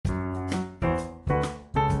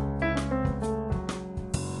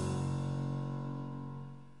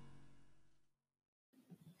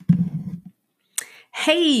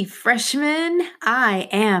Hey, freshmen, I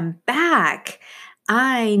am back.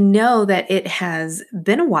 I know that it has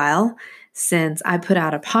been a while since I put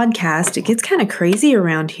out a podcast. It gets kind of crazy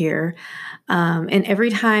around here. And every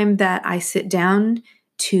time that I sit down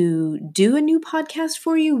to do a new podcast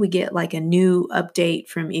for you, we get like a new update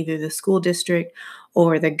from either the school district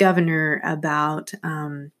or the governor about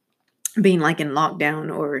being like in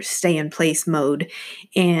lockdown or stay in place mode.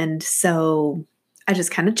 And so I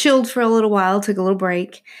just kind of chilled for a little while, took a little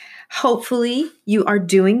break. Hopefully, you are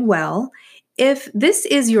doing well. If this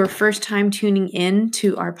is your first time tuning in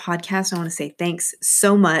to our podcast, I want to say thanks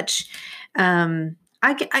so much. I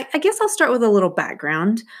guess I'll start with a little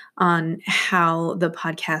background on how the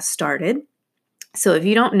podcast started. So, if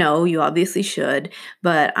you don't know, you obviously should,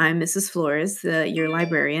 but I'm Mrs. Flores, your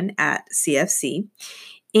librarian at CFC.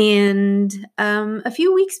 And a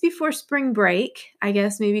few weeks before spring break, I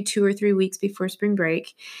guess maybe 2 or 3 weeks before spring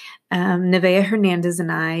break, Nevaeh Hernandez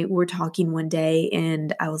and I were talking one day,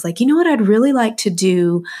 and I was like, you know what? I'd really like to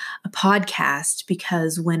do a podcast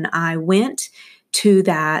because when I went to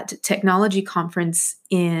that technology conference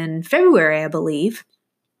in February, I believe,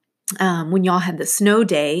 when y'all had the snow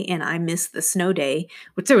day and I missed the snow day,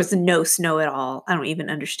 which there was no snow at all. I don't even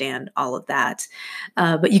understand all of that.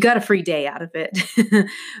 But you got a free day out of it.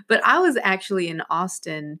 But I was actually in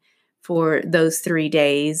Austin for those 3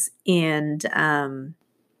 days and I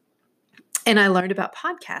learned about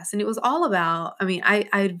podcasts, and it was all about,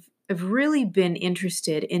 I've really been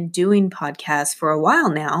interested in doing podcasts for a while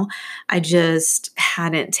now. I just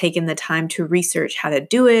hadn't taken the time to research how to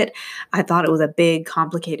do it. I thought it was a big,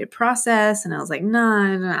 complicated process, and I was like, no,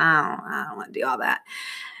 I don't want to do all that.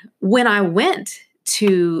 When I went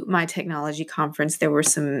to my technology conference, there were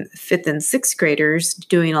some fifth and sixth graders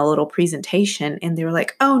doing a little presentation, and they were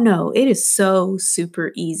like, oh no, it is so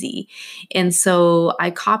super easy. And so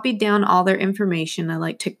I copied down all their information.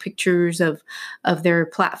 I took pictures of their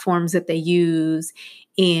platforms that they use.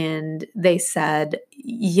 And they said,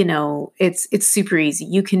 it's super easy.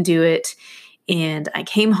 You can do it. And I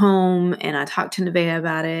came home and I talked to Nevaeh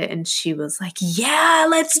about it, and she was like, yeah,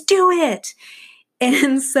 let's do it.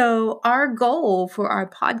 And so our goal for our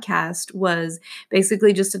podcast was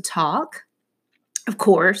basically just to talk. Of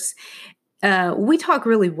course, we talk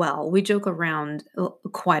really well. We joke around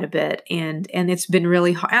quite a bit, and it's been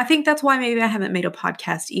really hard. I think that's why maybe I haven't made a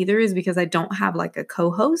podcast either, is because I don't have like a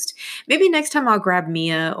co-host. Maybe next time I'll grab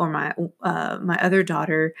Mia or my other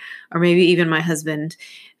daughter, or maybe even my husband,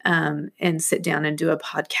 and sit down and do a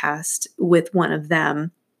podcast with one of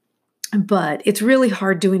them. But it's really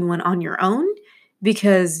hard doing one on your own,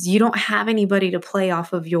 because you don't have anybody to play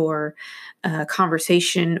off of your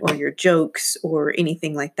conversation or your jokes or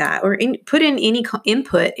anything like that, or put in any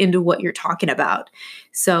input into what you're talking about.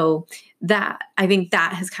 So I think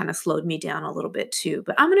that has kind of slowed me down a little bit too.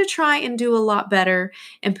 But I'm going to try and do a lot better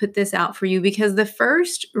and put this out for you, because the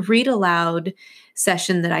first read aloud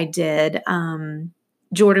session that I did,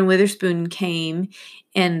 Jordan Witherspoon came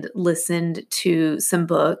and listened to some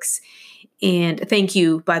books. And thank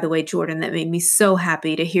you, by the way, Jordan. That made me so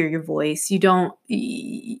happy to hear your voice. You don't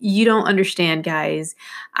understand, guys.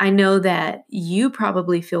 I know that you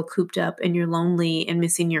probably feel cooped up and you're lonely and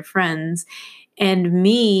missing your friends. And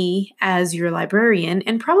me, as your librarian,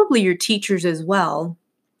 and probably your teachers as well,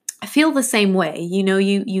 I feel the same way.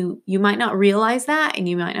 You might not realize that, and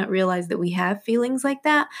you might not realize that we have feelings like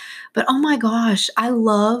that. But oh my gosh, I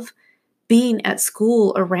love being at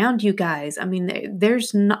school around you guys. I mean,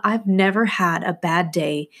 I've never had a bad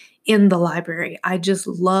day in the library. I just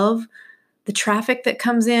love the traffic that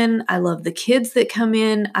comes in. I love the kids that come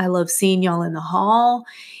in. I love seeing y'all in the hall,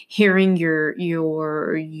 hearing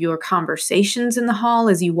your conversations in the hall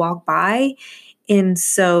as you walk by. And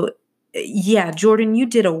so, yeah, Jordan, you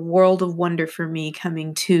did a world of wonder for me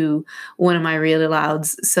coming to one of my read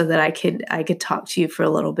alouds so that I could talk to you for a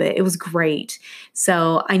little bit. It was great.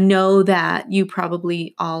 So I know that you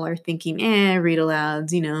probably all are thinking, read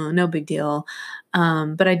alouds, no big deal.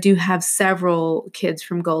 But I do have several kids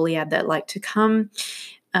from Goliad that like to come.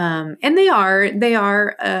 And they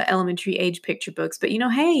are elementary age picture books, but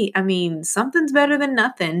hey, I mean, something's better than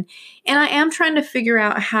nothing. And I am trying to figure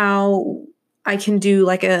out how I can do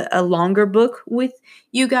like a longer book with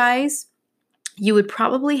you guys. You would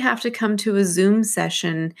probably have to come to a Zoom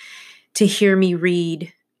session to hear me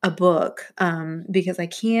read a book, because I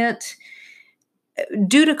can't,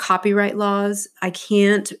 due to copyright laws, I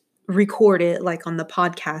can't record it like on the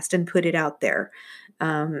podcast and put it out there.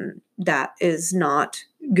 That is not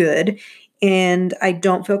good. And I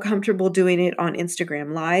don't feel comfortable doing it on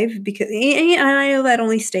Instagram Live, because, and I know that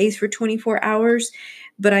only stays for 24 hours,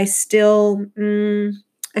 but I still,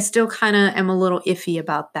 I still kind of am a little iffy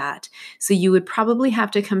about that. So you would probably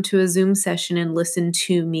have to come to a Zoom session and listen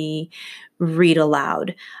to me read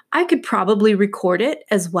aloud. I could probably record it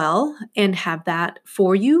as well and have that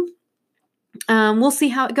for you. We'll see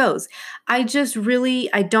how it goes. I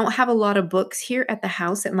don't have a lot of books here at the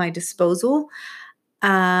house at my disposal. So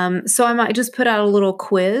I might just put out a little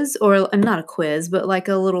quiz, or not a quiz, but like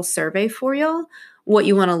a little survey for y'all, what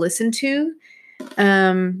you want to listen to.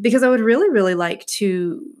 Because I would really, really like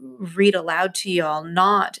to read aloud to y'all,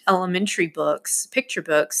 not elementary books, picture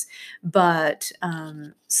books, but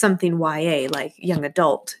something YA, like young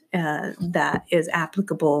adult, that is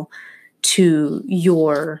applicable to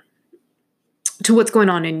what's going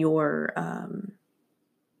on in your,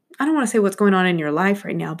 I don't want to say what's going on in your life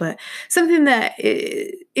right now, but something that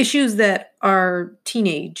issues that are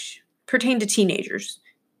pertain to teenagers.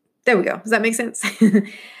 There we go. Does that make sense?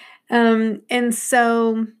 And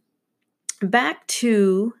so back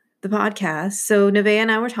to the podcast. So Nevaeh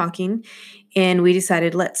and I were talking and we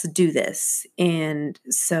decided, let's do this. And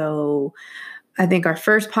so I think our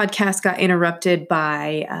first podcast got interrupted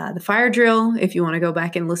by the fire drill. If you want to go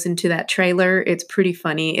back and listen to that trailer, it's pretty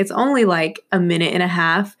funny. It's only like a minute and a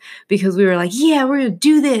half because we were like, yeah, we're going to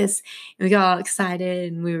do this. And we got all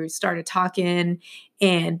excited and we started talking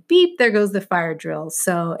and beep, there goes the fire drill.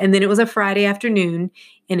 So, and then it was a Friday afternoon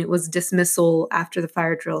and it was dismissal after the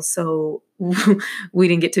fire drill. So we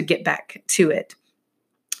didn't get back to it.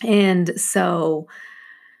 And so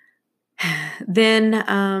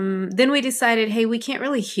then we decided, hey, we can't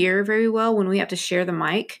really hear very well when we have to share the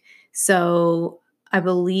mic. So I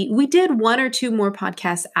believe we did one or two more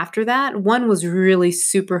podcasts after that. One was really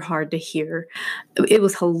super hard to hear. It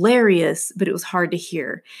was hilarious, but it was hard to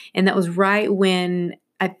hear. And that was right when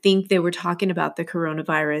I think they were talking about the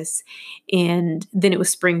coronavirus. And then it was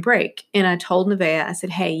spring break. And I told Nevaeh, I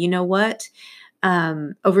said, hey, you know what?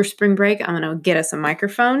 Over spring break, I'm going to get us a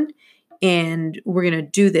microphone. And we're going to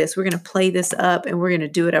do this. We're going to play this up and we're going to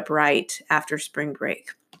do it up right after spring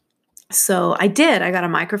break. So I did. I got a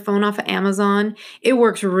microphone off of Amazon. It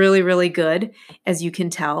works really, really good, as you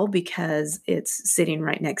can tell, because it's sitting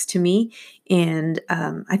right next to me. And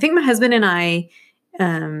I think my husband and I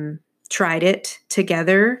tried it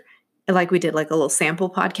together, like we did like a little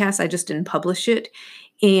sample podcast. I just didn't publish it.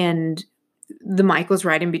 And the mic was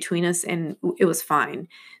right in between us and it was fine.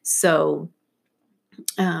 So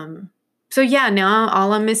yeah, now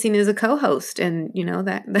all I'm missing is a co-host, and you know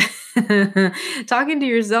that talking to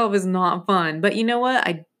yourself is not fun. But you know what?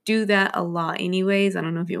 I do that a lot anyways. I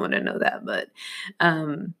don't know if you want to know that, but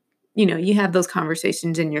you have those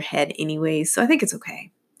conversations in your head anyways. So I think it's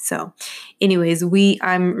okay. So anyways,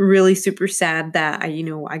 I'm really super sad that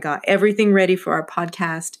I got everything ready for our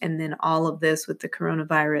podcast, and then all of this with the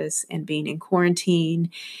coronavirus and being in quarantine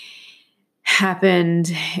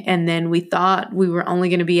happened. And then we thought we were only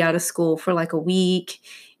going to be out of school for like a week.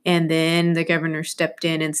 And then the governor stepped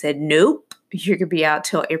in and said, nope, you're going to be out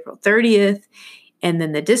till April 30th. And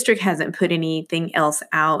then the district hasn't put anything else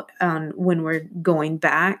out on when we're going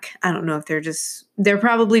back. I don't know if they're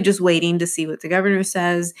probably just waiting to see what the governor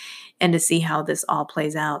says and to see how this all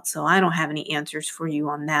plays out. So I don't have any answers for you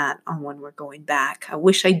on that, on when we're going back. I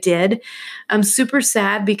wish I did. I'm super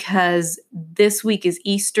sad because this week is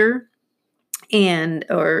Easter.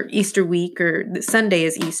 Or Easter week, or Sunday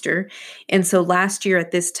is Easter. And so last year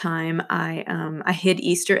at this time, I hid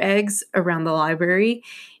Easter eggs around the library.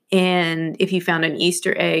 And if you found an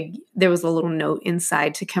Easter egg, there was a little note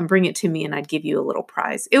inside to come bring it to me and I'd give you a little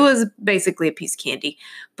prize. It was basically a piece of candy,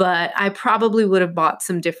 but I probably would have bought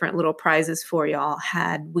some different little prizes for y'all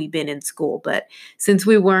had we been in school. But since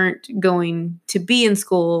we weren't going to be in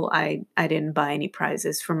school, I didn't buy any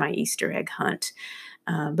prizes for my Easter egg hunt.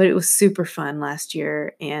 But it was super fun last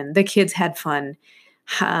year, and the kids had fun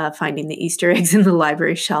finding the Easter eggs in the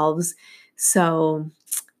library shelves. So,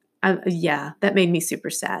 that made me super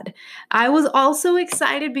sad. I was also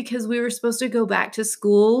excited because we were supposed to go back to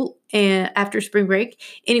school after spring break,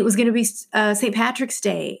 and it was going to be St. Patrick's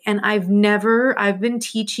Day. And I've been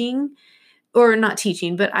teaching, or not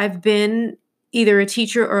teaching, but I've been either a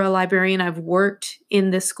teacher or a librarian. I've worked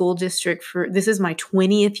in the school district this is my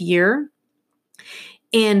 20th year.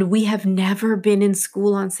 And we have never been in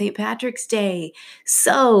school on St. Patrick's Day.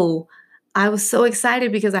 So I was so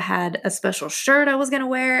excited because I had a special shirt I was going to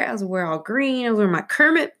wear. I was wearing all green. I was wearing my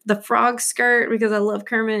Kermit the Frog skirt because I love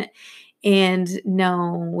Kermit. And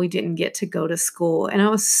no, we didn't get to go to school. And I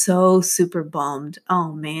was so super bummed.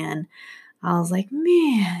 Oh, man. I was like,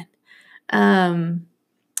 man. And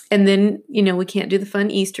then, we can't do the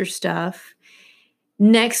fun Easter stuff.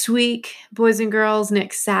 Next week, boys and girls,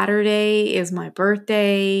 next Saturday is my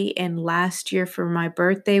birthday. And last year for my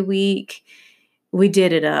birthday week, we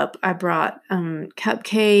did it up. I brought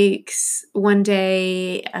cupcakes one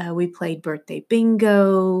day. We played birthday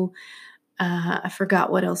bingo. I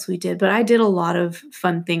forgot what else we did, but I did a lot of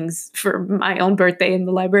fun things for my own birthday in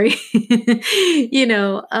the library, because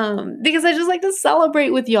I just like to celebrate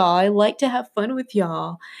with y'all. I like to have fun with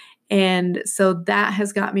y'all. And so that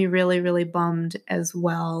has got me really, really bummed as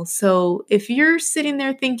well. So if you're sitting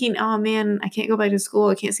there thinking, oh man, I can't go back to school,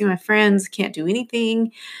 I can't see my friends, can't do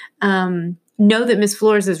anything, know that Miss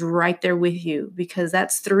Flores is right there with you, because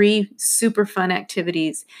that's 3 super fun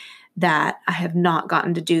activities that I have not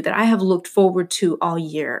gotten to do that I have looked forward to all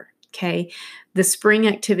year. Okay. The spring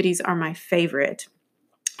activities are my favorite.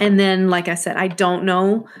 And then, like I said, I don't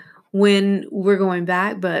know when we're going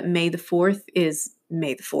back, but May the 4th is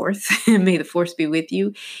May the 4th. May the 4th be with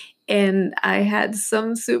you. And I had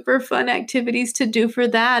some super fun activities to do for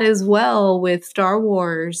that as well, with Star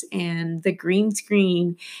Wars and the green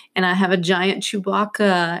screen. And I have a giant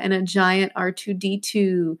Chewbacca and a giant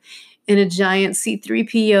R2D2 and a giant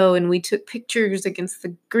C3PO. And we took pictures against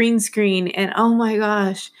the green screen. And oh my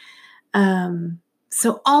gosh.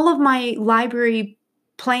 So all of my library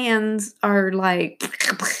plans are like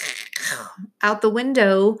out the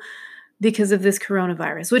window because of this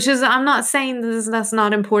coronavirus, which is, I'm not saying that's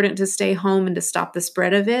not important to stay home and to stop the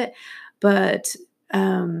spread of it, but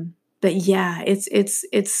yeah,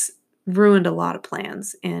 it's ruined a lot of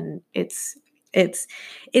plans, and it's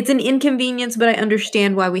an inconvenience, but I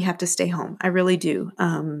understand why we have to stay home. I really do.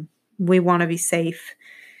 We want to be safe.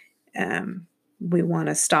 We want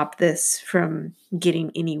to stop this from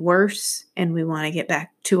getting any worse, and we want to get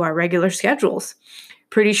back to our regular schedules.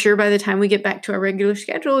 Pretty sure by the time we get back to our regular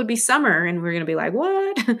schedule, it would be summer, and we're going to be like,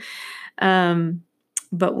 what?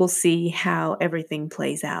 But we'll see how everything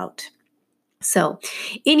plays out. So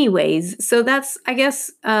anyways, so that's, I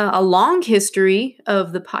guess, a long history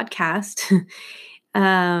of the podcast.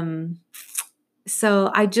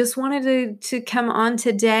 So I just wanted to come on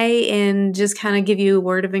today and just kind of give you a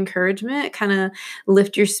word of encouragement, kind of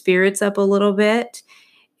lift your spirits up a little bit.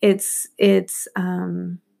 It's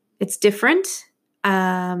different.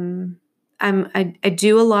 I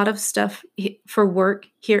do a lot of stuff for work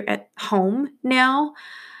here at home now.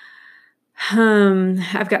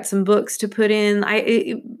 I've got some books to put in.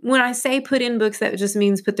 When I say put in books, that just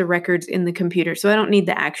means put the records in the computer. So I don't need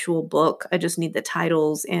the actual book. I just need the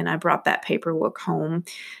titles, and I brought that paperwork home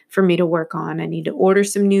for me to work on. I need to order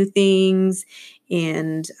some new things,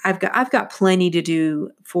 and I've got plenty to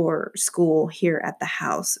do for school here at the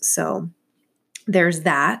house. So there's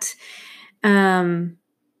that.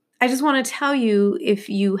 I just want to tell you, if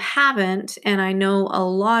you haven't, and I know a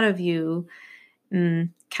lot of you kind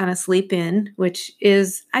of sleep in, which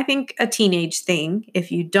is, I think, a teenage thing.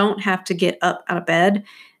 If you don't have to get up out of bed,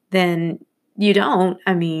 then you don't.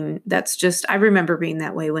 I mean, that's just, I remember being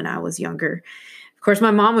that way when I was younger. Of course,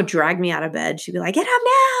 my mom would drag me out of bed. She'd be like, get up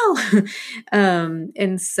now.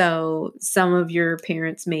 And so some of your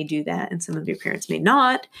parents may do that and some of your parents may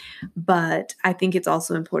not. But I think it's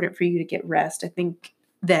also important for you to get rest. I think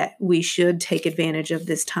that we should take advantage of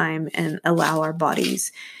this time and allow our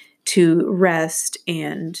bodies to rest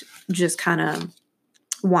and just kind of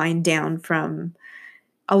wind down from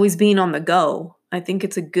always being on the go. I think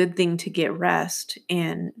it's a good thing to get rest.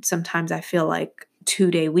 And sometimes I feel like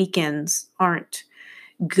 2-day weekends aren't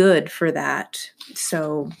good for that.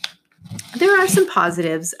 So there are some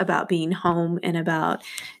positives about being home and about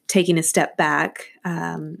taking a step back.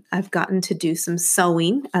 I've gotten to do some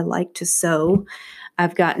sewing. I like to sew.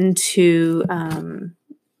 I've gotten to,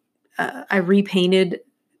 I repainted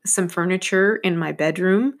some furniture in my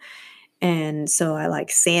bedroom. And so I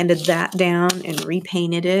sanded that down and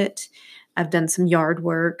repainted it. I've done some yard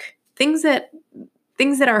work, things that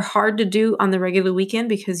are hard to do on the regular weekend,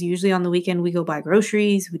 because usually on the weekend we go buy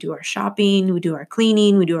groceries, we do our shopping, we do our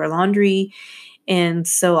cleaning, we do our laundry. And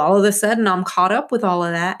so all of a sudden I'm caught up with all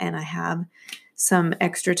of that, and I have some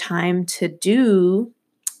extra time to do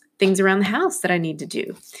things around the house that I need to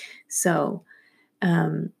do. So,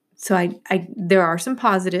 there are some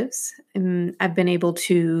positives. I've been able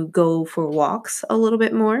to go for walks a little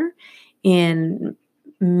bit more, and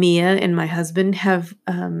Mia and my husband have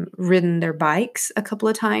ridden their bikes a couple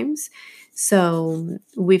of times. So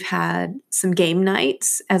we've had some game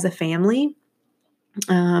nights as a family.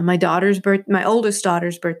 My oldest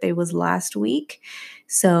daughter's birthday was last week.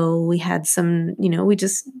 So we had some, we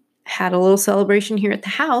just had a little celebration here at the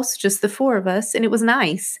house, just the 4 of us, and it was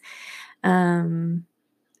nice.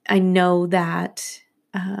 I know that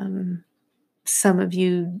some of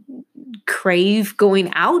you crave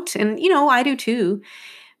going out. And, I do too.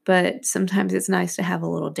 But sometimes it's nice to have a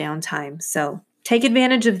little downtime. So take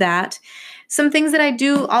advantage of that. Some things that I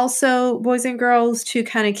do also, boys and girls, to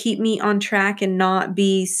kind of keep me on track and not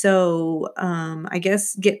be so, I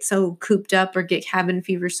guess, get so cooped up or get cabin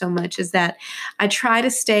fever so much is that I try to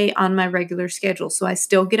stay on my regular schedule. So I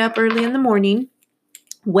still get up early in the morning,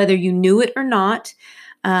 whether you knew it or not.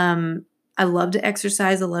 I love to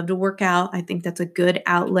exercise. I love to work out. I think that's a good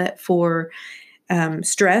outlet for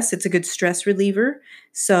stress. It's a good stress reliever.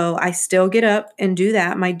 So I still get up and do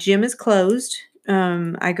that. My gym is closed.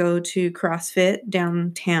 I go to CrossFit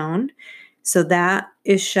downtown. So that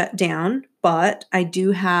is shut down. But I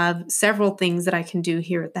do have several things that I can do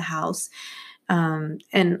here at the house. And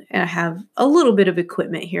I have a little bit of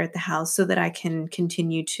equipment here at the house so that I can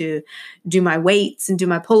continue to do my weights and do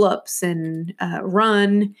my pull-ups and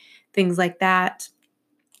run, things like that.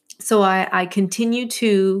 So I continue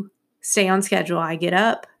to stay on schedule. I get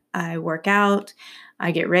up, I work out,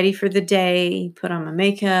 I get ready for the day, put on my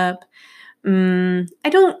makeup. I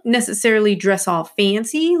don't necessarily dress all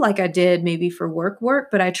fancy like I did maybe for work,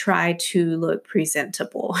 but I try to look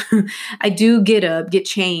presentable. I do get up, get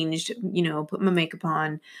changed, put my makeup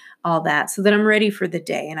on, all that, so that I'm ready for the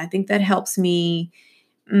day. And I think that helps me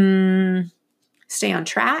stay on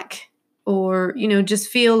track or, just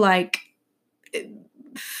feel like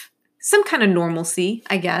some kind of normalcy,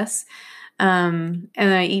 I guess. And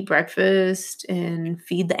I eat breakfast and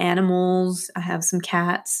feed the animals. I have some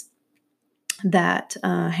cats that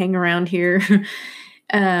hang around here.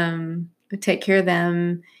 I take care of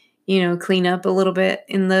them, clean up a little bit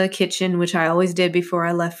in the kitchen, which I always did before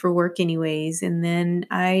I left for work anyways. And then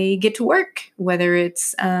I get to work, whether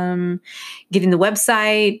it's getting the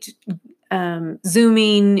website,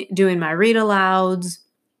 Zooming, doing my read alouds,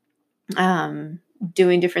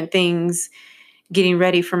 doing different things, getting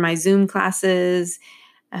ready for my Zoom classes,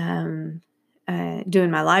 doing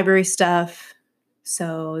my library stuff.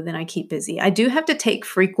 So then I keep busy. I do have to take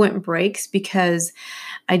frequent breaks because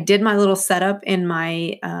I did my little setup in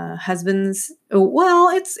my husband's. Well,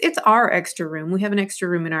 it's our extra room. We have an extra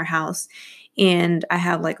room in our house, and I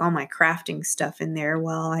have like all my crafting stuff in there.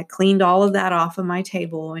 Well, I cleaned all of that off of my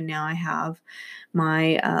table, and now I have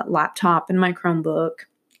my laptop and my Chromebook.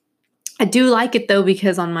 I do like it though,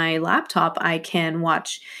 because on my laptop, I can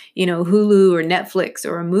watch, Hulu or Netflix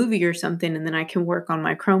or a movie or something, and then I can work on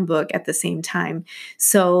my Chromebook at the same time.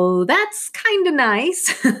 So that's kind of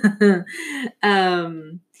nice.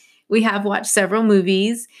 We have watched several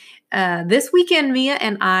movies. This weekend, Mia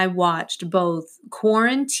and I watched both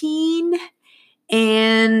Quarantine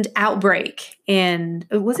and Outbreak. And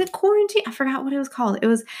was it Quarantine? I forgot what it was called. It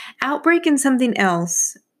was Outbreak and something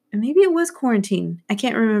else. Maybe it was Quarantine. I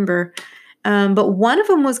can't remember. But one of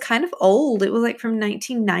them was kind of old. It was like from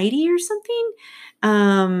 1990 or something.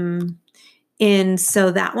 And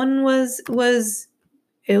so that one was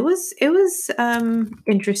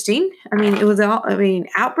interesting.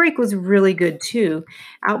 Outbreak was really good too.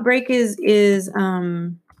 Outbreak is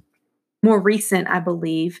more recent, I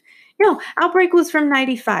believe. No, Outbreak was from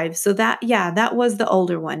 95. So that was the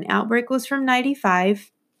older one. Outbreak was from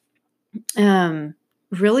 95.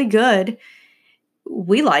 Really good.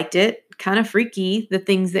 We liked it. Kind of freaky, the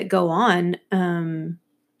things that go on,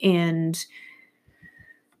 and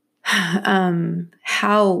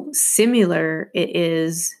how similar it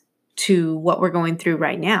is to what we're going through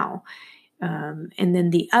right now. And then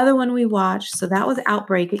the other one we watched, so that was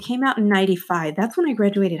Outbreak. It came out in 95. That's when I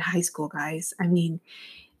graduated high school, guys. I mean,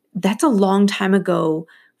 that's a long time ago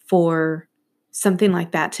for something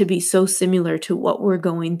like that to be so similar to what we're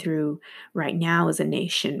going through right now as a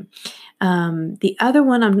nation. The other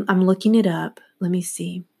one, I'm looking it up. Let me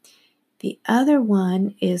see. The other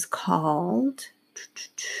one is called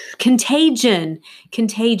Contagion.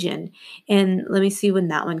 And let me see when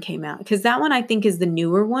that one came out, because that one I think is the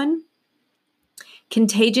newer one.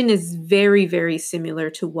 Contagion is very, very similar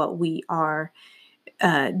to what we are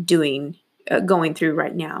going through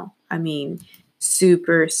right now. I mean,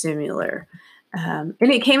 super similar. And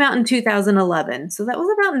it came out in 2011. So that was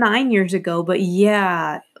about 9 years ago. But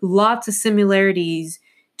yeah, lots of similarities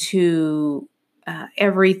to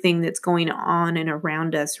everything that's going on and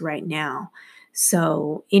around us right now.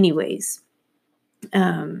 So anyways,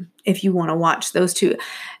 if you want to watch those two.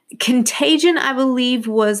 Contagion, I believe,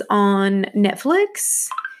 was on Netflix.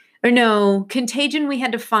 Or no, Contagion we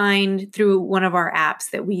had to find through one of our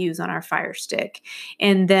apps that we use on our Fire Stick.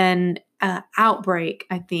 And then Outbreak,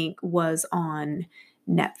 I think, was on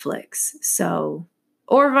Netflix. So,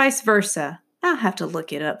 or vice versa. I'll have to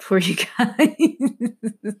look it up for you guys.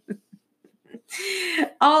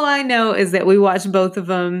 All I know is that we watched both of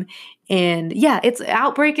them, and yeah, it's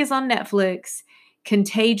Outbreak is on Netflix.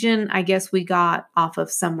 Contagion, I guess we got off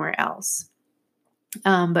of somewhere else.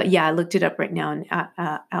 But yeah, I looked it up right now, and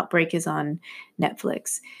Outbreak is on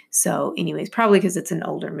Netflix. So, anyways, probably because it's an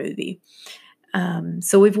older movie.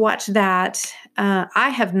 So we've watched that. I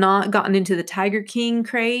have not gotten into the Tiger King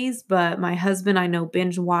craze, but my husband, I know,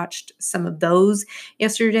 binge watched some of those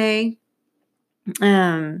yesterday.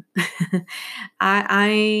 Um,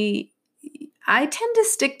 I, I tend to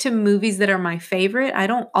stick to movies that are my favorite. I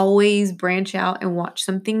don't always branch out and watch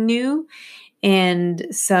something new. And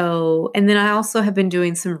then I also have been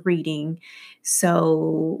doing some reading.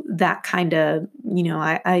 So that kind of,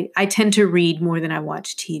 I tend to read more than I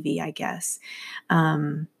watch TV, I guess.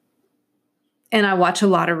 Um, and I watch a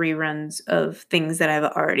lot of reruns of things that I've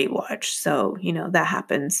already watched. So, that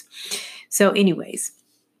happens. So, anyways,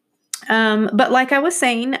 but like I was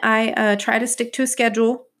saying, I try to stick to a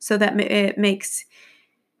schedule so that it makes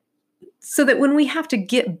so that when we have to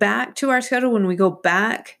get back to our schedule, when we go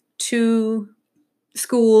back to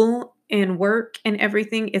school and work and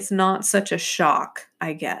everything, it's not such a shock,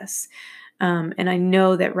 I guess. And I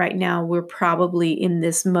know that right now we're probably in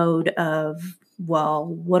this mode of, well,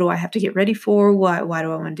 what do I have to get ready for? Why do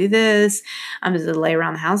I want to do this? I'm just going to lay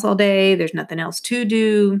around the house all day. There's nothing else to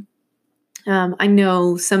do. I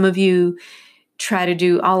know some of you try to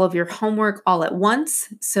do all of your homework all at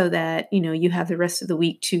once so that, you have the rest of the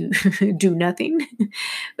week to do nothing,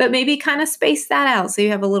 but maybe kind of space that out so you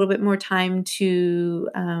have a little bit more time to,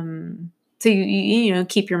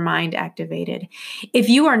 keep your mind activated. If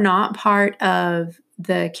you are not part of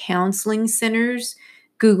the counseling center's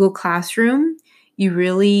Google Classroom, you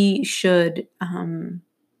really should,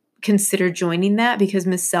 consider joining that, because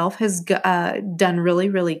Miss Self has done really,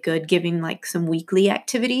 really good giving like some weekly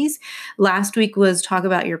activities. Last week was talk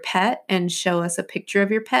about your pet and show us a picture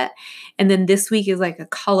of your pet. And then this week is like a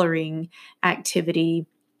coloring activity.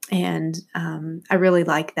 And I really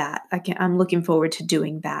like that. I'm looking forward to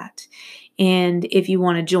doing that. And if you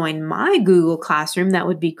want to join my Google Classroom, that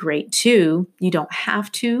would be great too. You don't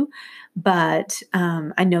have to, but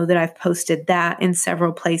I know that I've posted that in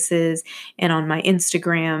several places and on my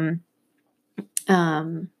Instagram.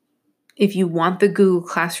 If you want the Google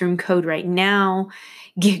Classroom code right now,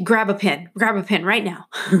 grab a pen right now,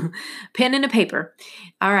 pen and a paper.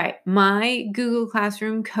 All right. My Google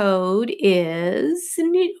Classroom code is,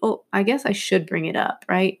 I guess I should bring it up,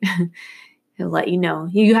 right? He'll let you know.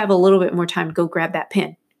 You have a little bit more time to go grab that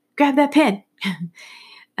pen. Grab that pen.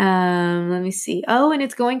 Let me see. Oh, and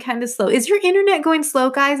it's going kind of slow. Is your internet going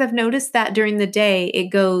slow, guys? I've noticed that during the day, it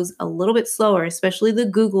goes a little bit slower, especially the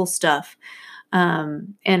Google stuff.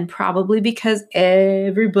 And probably because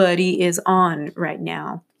everybody is on right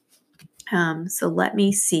now. So let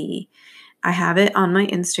me see. I have it on my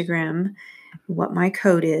Instagram, what my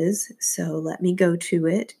code is. So let me go to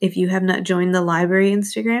it. If you have not joined the library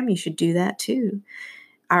Instagram, you should do that too.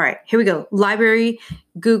 All right, here we go. Library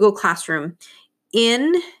Google Classroom.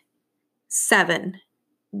 N7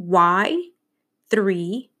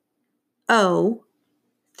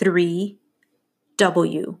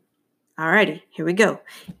 Y3O3W. Alrighty, here we go.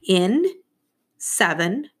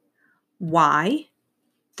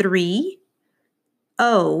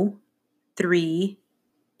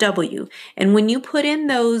 N7Y3O3W. And when you put in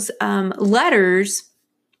those letters,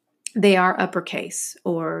 they are uppercase,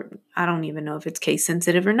 or I don't even know if it's case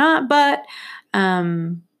sensitive or not, but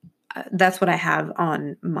that's what I have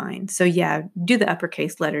on mine. So yeah, do the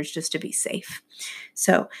uppercase letters just to be safe.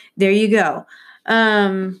 So there you go.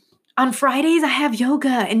 On Fridays, I have yoga,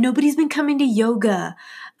 and nobody's been coming to yoga.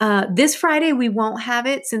 This Friday, we won't have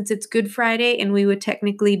it since it's Good Friday, and we would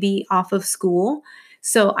technically be off of school.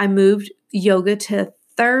 So I moved yoga to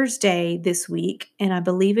Thursday this week, and I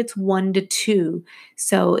believe it's 1 to 2.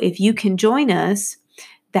 So if you can join us,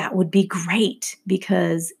 that would be great,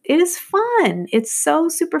 because it is fun. It's so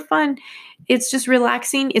super fun. It's just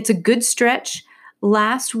relaxing. It's a good stretch.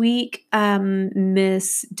 Last week,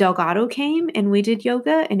 Miss Delgado came and we did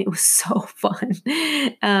yoga, and it was so fun.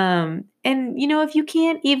 And if you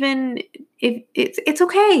can't even, if it's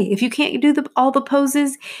okay. If you can't do all the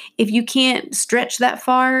poses, if you can't stretch that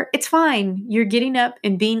far, it's fine. You're getting up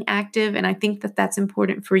and being active. And I think that that's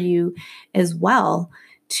important for you as well,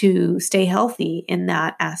 to stay healthy in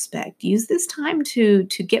that aspect. Use this time to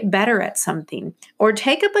get better at something, or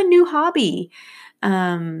take up a new hobby.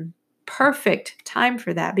 Perfect time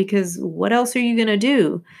for that, because what else are you going to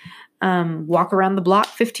do? Walk around the block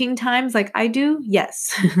 15 times like I do?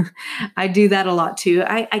 Yes, I do that a lot too.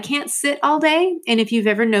 I can't sit all day. And if you've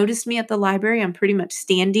ever noticed me at the library, I'm pretty much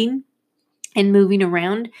standing and moving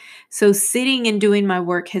around. So sitting and doing my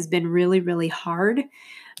work has been really, really hard.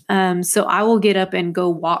 So I will get up and go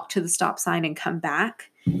walk to the stop sign and come back,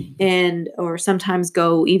 and or sometimes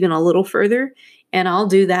go even a little further. And I'll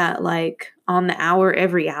do that like on the hour,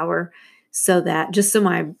 every hour, so that just so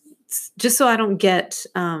I don't get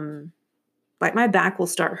like my back will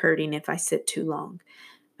start hurting if I sit too long.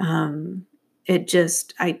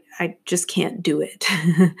 I just can't do it.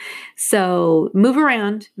 So move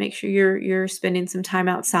around, make sure you're spending some time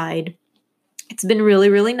outside. It's been really,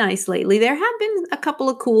 really nice lately. There have been a couple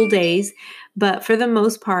of cool days, but for the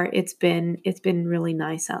most part, it's been really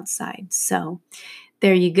nice outside. So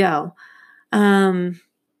there you go. Um,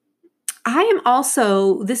 I am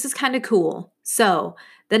also, this is kind of cool. So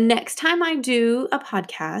the next time I do a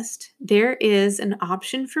podcast, there is an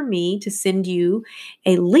option for me to send you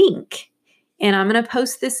a link. And I'm going to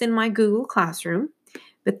post this in my Google Classroom.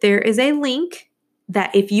 But there is a link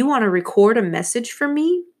that if you want to record a message for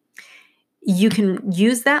me, you can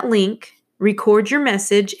use that link, record your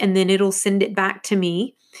message, and then it'll send it back to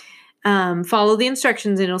me. Follow the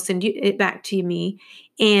instructions and it'll send it back to me.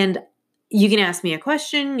 And you can ask me a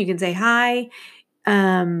question. You can say hi.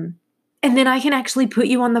 And then I can actually put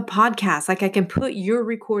you on the podcast. Like I can put your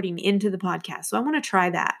recording into the podcast. So I want to try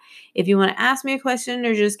that. If you want to ask me a question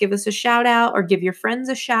or just give us a shout out or give your friends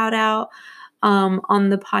a shout out on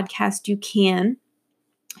the podcast, you can.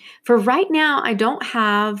 For right now, I don't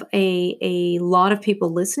have a lot of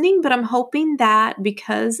people listening, but I'm hoping that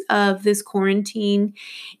because of this quarantine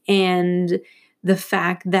and the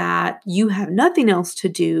fact that you have nothing else to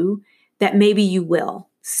do, that maybe you will.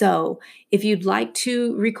 So if you'd like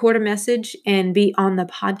to record a message and be on the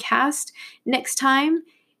podcast next time,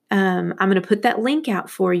 I'm going to put that link out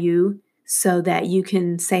for you so that you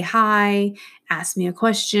can say hi, ask me a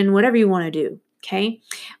question, whatever you want to do. Okay.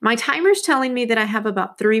 My timer's telling me that I have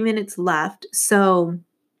about 3 minutes left. So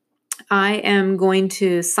I am going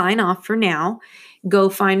to sign off for now, go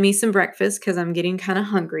find me some breakfast because I'm getting kind of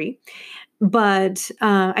hungry. But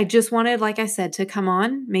I just wanted, like I said, to come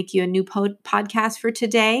on, make you a new podcast for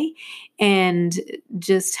today, and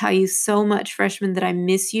just tell you so much, freshmen, that I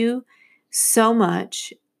miss you so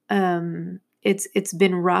much. It's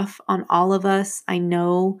been rough on all of us, I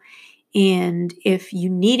know. And if you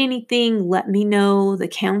need anything, let me know. The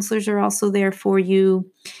counselors are also there for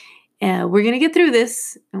you. We're going to get through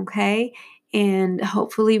this, okay? And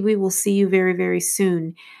hopefully we will see you very, very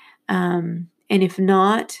soon. And if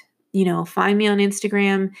not, find me on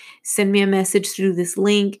Instagram, send me a message through this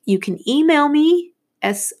link. You can email me,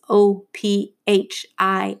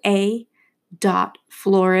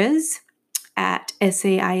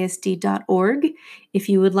 sophi.flores@saisd.org if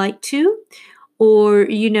you would like to. Or,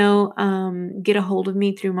 get a hold of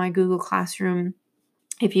me through my Google Classroom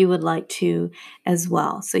if you would like to as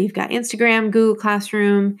well. So you've got Instagram, Google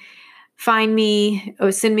Classroom. Find me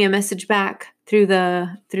or send me a message back through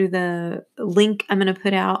the link I'm going to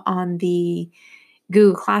put out on the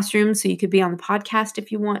Google Classroom, so you could be on the podcast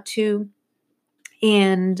if you want to.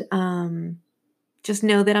 And just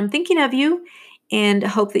know that I'm thinking of you and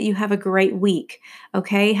hope that you have a great week.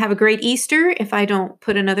 Okay. Have a great Easter. If I don't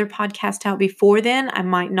put another podcast out before then, I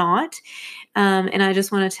might not. And I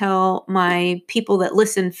just want to tell my people that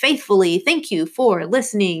listen faithfully, thank you for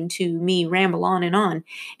listening to me ramble on and on.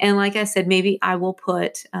 And like I said, maybe I will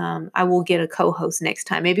get a co-host next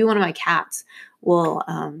time. Maybe one of my cats will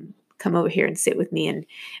come over here and sit with me and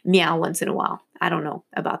meow once in a while. I don't know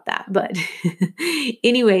about that. But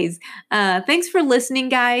anyways, thanks for listening,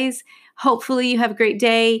 guys. Hopefully you have a great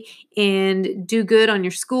day and do good on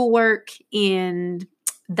your schoolwork. And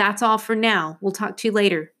that's all for now. We'll talk to you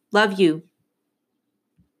later. Love you.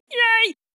 Yay!